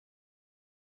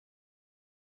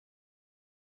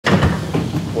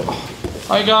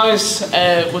Hi guys,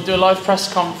 we'll do a live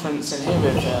press conference in here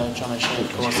with John O'Shea,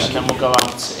 of course, and then we'll go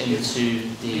out into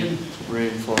the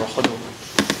room for a huddle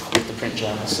with the print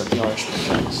journalists at the Irish print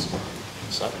journalists.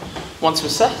 So, once we're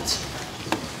set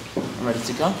and ready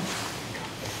to go,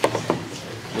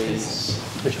 please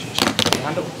put your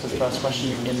hand up for the first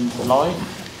question in live.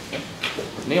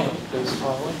 Neil, please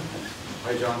fire away.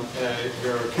 Hi John,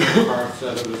 your counterpart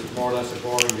said it was more or less a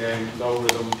boring game, low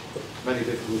rhythm, many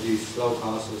difficulties, slow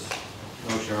passes,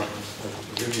 no sharpness. I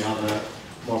presume you have a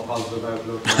more positive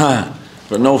outlook.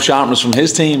 But no sharpness from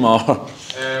his team, or?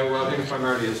 Well, I think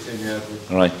primarily his team, yeah.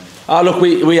 All right. Look,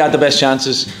 we had the best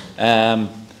chances.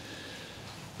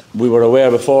 We were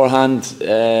aware beforehand. We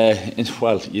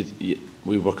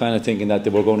were kind of thinking that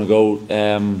they were going to go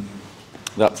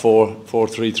that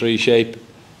 4-3-3 shape.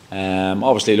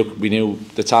 Obviously, look, we knew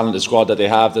the talented squad that they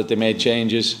have, that they made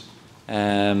changes,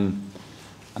 and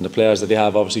the players that they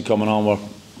have obviously coming on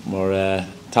were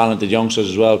talented youngsters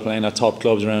as well, playing at top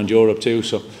clubs around Europe too.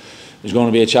 So it was going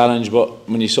to be a challenge. But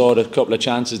when you saw the couple of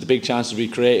chances, the big chances we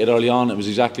created early on, it was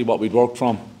exactly what we'd worked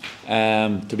from.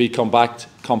 To be compact,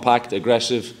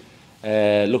 aggressive,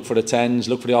 look for the tens,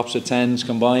 look for the opposite tens,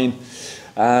 combine.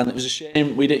 And it was a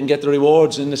shame we didn't get the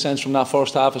rewards in the sense from that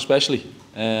first half especially.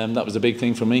 That was the big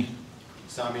thing for me.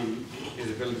 Sammy, his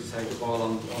ability to take the ball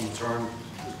on the turn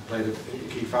played a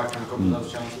key factor in a couple of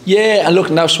those chances. Yeah, and look,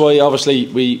 and that's why obviously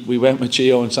we went with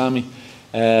Gio and Sammy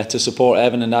to support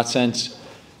Evan in that sense.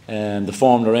 The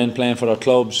form they're in, playing for their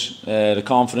clubs, the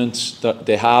confidence that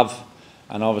they have,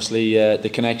 and obviously the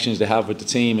connections they have with the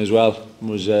team as well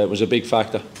was a big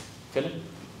factor. Philip?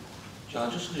 John,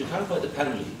 just could you clarify the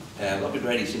penalty? Robbie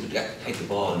Brady seemed to take the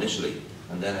ball initially,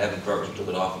 and then Evan Ferguson took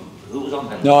it off. Who was on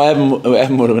penalty? No,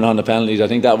 Evan would have been on the penalties. I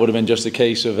think that would have been just a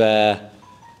case of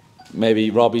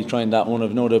maybe Robbie trying that one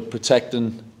of the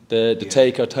protecting the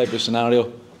taker type of scenario.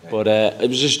 Okay. But it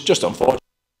was just unfortunate.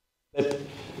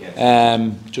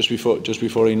 Yes. Just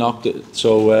before he knocked it,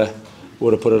 so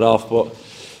would have put it off. But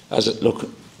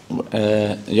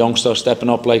a youngster stepping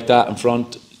up like that in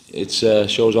front, it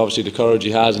shows obviously the courage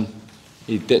he has, and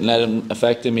he didn't let him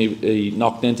affect him. He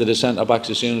knocked into the centre backs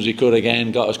as soon as he could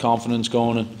again, got his confidence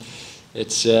going, and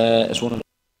it's one of the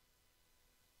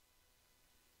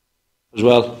as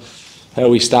well how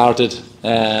we started.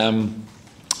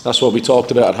 That's what we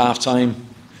talked about at half time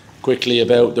quickly,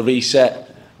 about the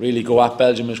reset, really go at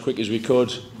Belgium as quick as we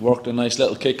could, worked a nice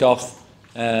little kick off,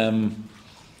 and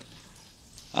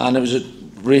it was a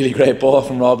really great ball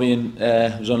from Robbie, and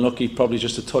was unlucky, probably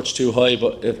just a touch too high,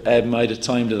 but if Ed might have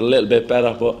timed it a little bit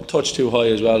better, but a touch too high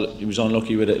as well, he was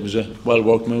unlucky with it. It was a well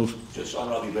worked move. Just on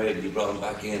Robbie Brady, you brought him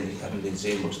back in, he hadn't been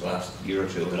seen much the last year or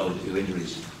two, I know a few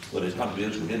injuries, but his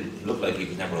contribution didn't look like he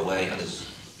was never away, and his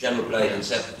general play and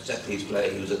set piece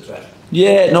play, he was a threat.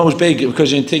 Yeah, no, it was big,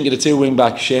 because you think of the two wing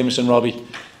backs, Seamus and Robbie.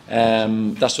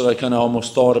 That's what I kind of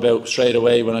almost thought about straight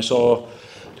away when I saw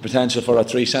the potential for our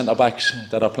three centre backs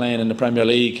that are playing in the Premier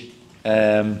League,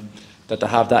 that they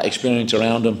have that experience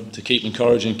around them to keep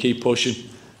encouraging, keep pushing.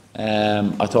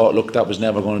 I thought, look, that was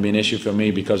never going to be an issue for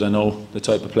me, because I know the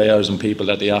type of players and people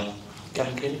that they are.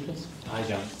 Gavin Keeley, please. Hi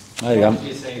John. Hi, Gavin. What did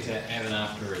you say to Evan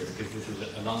afterwards? Because this is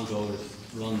a long goal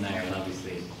run there, and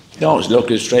obviously. No,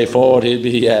 look, it's straightforward. He'd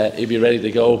be ready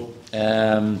to go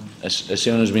as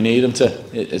soon as we need him to.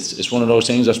 It's one of those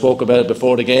things I spoke about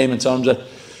before the game in terms of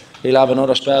he'll have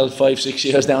another spell 5-6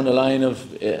 years down the line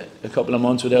of a couple of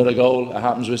months without a goal. It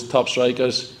happens with top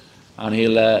strikers, and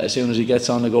he'll as soon as he gets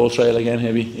on the goal trail again,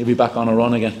 he'll be back on a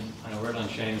run again. And a word on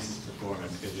Seamus'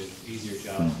 performance, because it's easier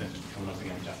job than coming up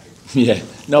against Jack. Yeah,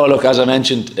 no, look, as I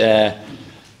mentioned,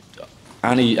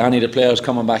 any of the players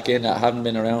coming back in that haven't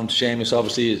been around, Seamus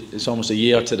obviously it's almost a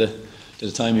year to the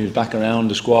time he was back around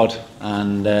the squad,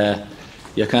 and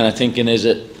you're kind of thinking, is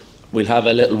it we'll have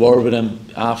a little word with him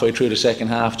halfway through the second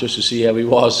half just to see how he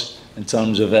was in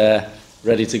terms of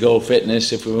ready to go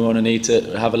fitness, if we were going to need to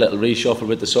have a little reshuffle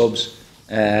with the subs.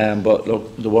 But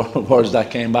look, the words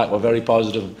that came back were very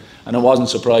positive, and it wasn't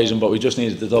surprising, but we just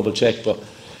needed to double check. But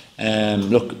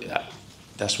look,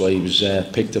 that's why he was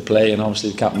picked to play, and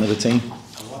obviously the captain of the team.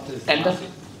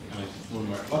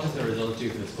 What does the result do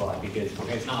for the squad? Because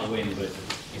okay, it's not a win, but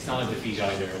it's not a defeat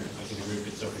either. I think the group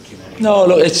had suffered too many. No,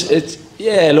 look,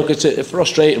 it's a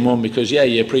frustrating one, because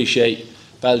you appreciate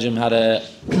Belgium had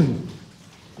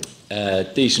a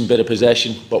decent bit of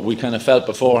possession, but we kind of felt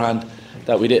beforehand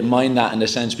that we didn't mind that in the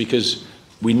sense, because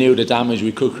we knew the damage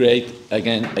we could create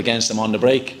against them on the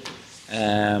break,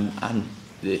 and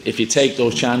if you take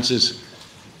those chances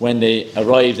when they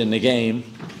arrived in the game,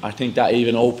 I think that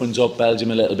even opens up Belgium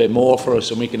a little bit more for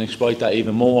us, and we can exploit that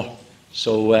even more.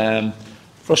 So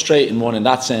frustrating one in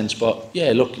that sense. But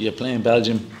yeah, look, you're playing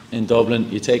Belgium in Dublin,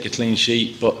 you take a clean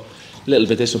sheet, but a little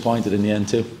bit disappointed in the end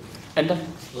too. Enda?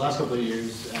 The last couple of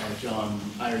years, John,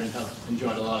 Ireland have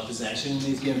enjoyed a lot of possession in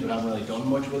these games, but haven't really done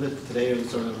much with it. Today it was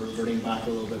sort of reverting back a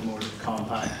little bit more to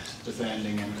compact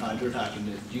defending and counter-attacking.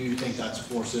 Do you think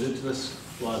that's more suited to this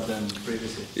squad than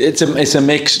previously? It's a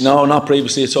mix. No, not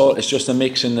previously at all. It's just a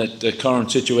mix in the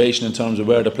current situation in terms of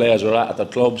where the players are at their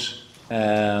clubs,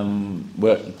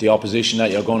 where the opposition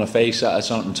that you're going to face at a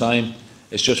certain time.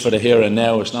 It's just for the here and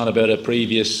now. It's not about a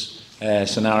previous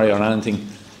scenario or anything.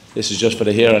 This is just for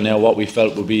the here and now, what we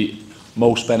felt would be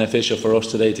most beneficial for us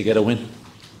today to get a win.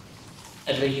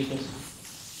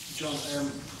 John,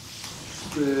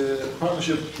 the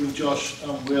partnership with Josh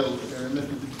and Will,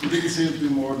 you didn't seem to be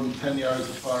more than 10 yards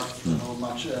apart in the whole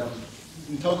match. Can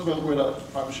you talk about where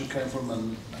that partnership came from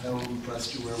and how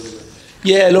impressed you were with it?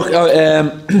 Yeah, look,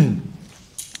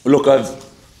 look,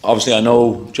 obviously I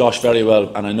know Josh very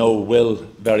well, and I know Will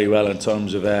very well in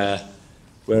terms of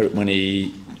when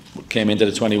he came into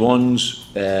the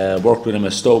 21s, worked with him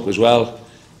at Stoke as well,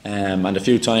 and a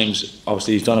few times,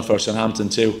 obviously he's done it for Southampton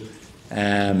too.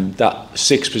 That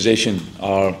sixth position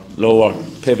or lower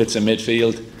pivots in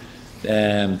midfield,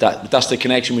 that's the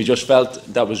connection we just felt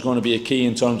that was going to be a key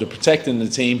in terms of protecting the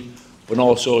team, but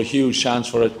also a huge chance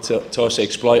for it to us to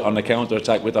exploit on the counter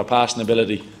attack with our passing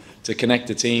ability to connect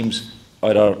the teams,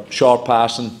 either short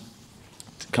passing,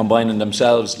 combining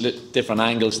themselves, different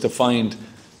angles to find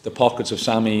the pockets of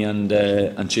Sammy and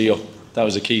Chio. That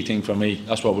was a key thing for me.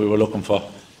 That's what we were looking for.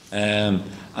 And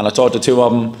I thought the two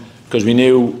of them, because we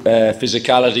knew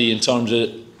physicality in terms of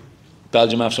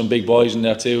Belgium have some big boys in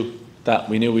there too, that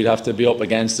we knew we'd have to be up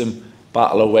against them,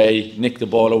 battle away, nick the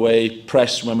ball away,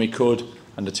 press when we could,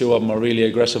 and the two of them are really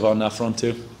aggressive on that front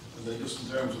too. And then just in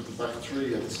terms of the back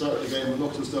three, at the start of the game it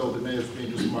looked as though they may have been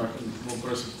just marking one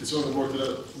person. They sort of worked it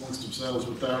out amongst themselves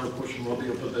with Darragh pushing Robbie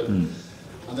up a bit.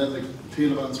 And then the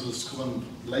Tielemans was coming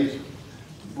late.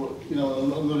 But, you know,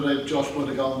 another day Josh might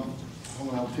have gone home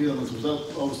around Tielemans. Was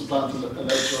that always the plan to allow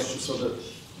Josh to sort of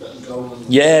let him go?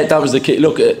 Yeah, that was the key.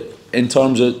 Look, in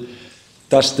terms of,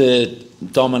 that's the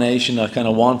domination I kind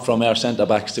of want from our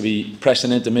centre-backs, to be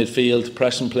pressing into midfield,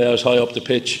 pressing players high up the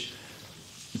pitch,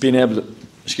 being able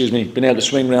to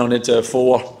swing round into a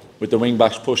four with the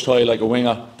wing-backs pushed high like a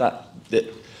winger.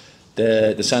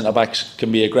 The centre-backs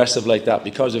can be aggressive like that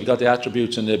because they've got the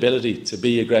attributes and the ability to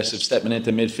be aggressive, stepping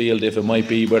into midfield if it might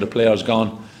be where the player's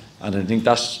gone. And I think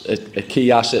that's a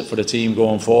key asset for the team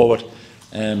going forward.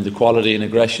 The quality and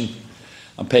aggression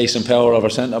and pace and power of our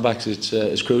centre-backs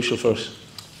is crucial for us.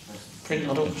 Print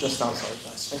huddle just outside,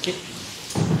 guys. Thank you.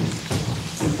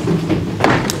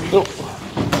 Oh.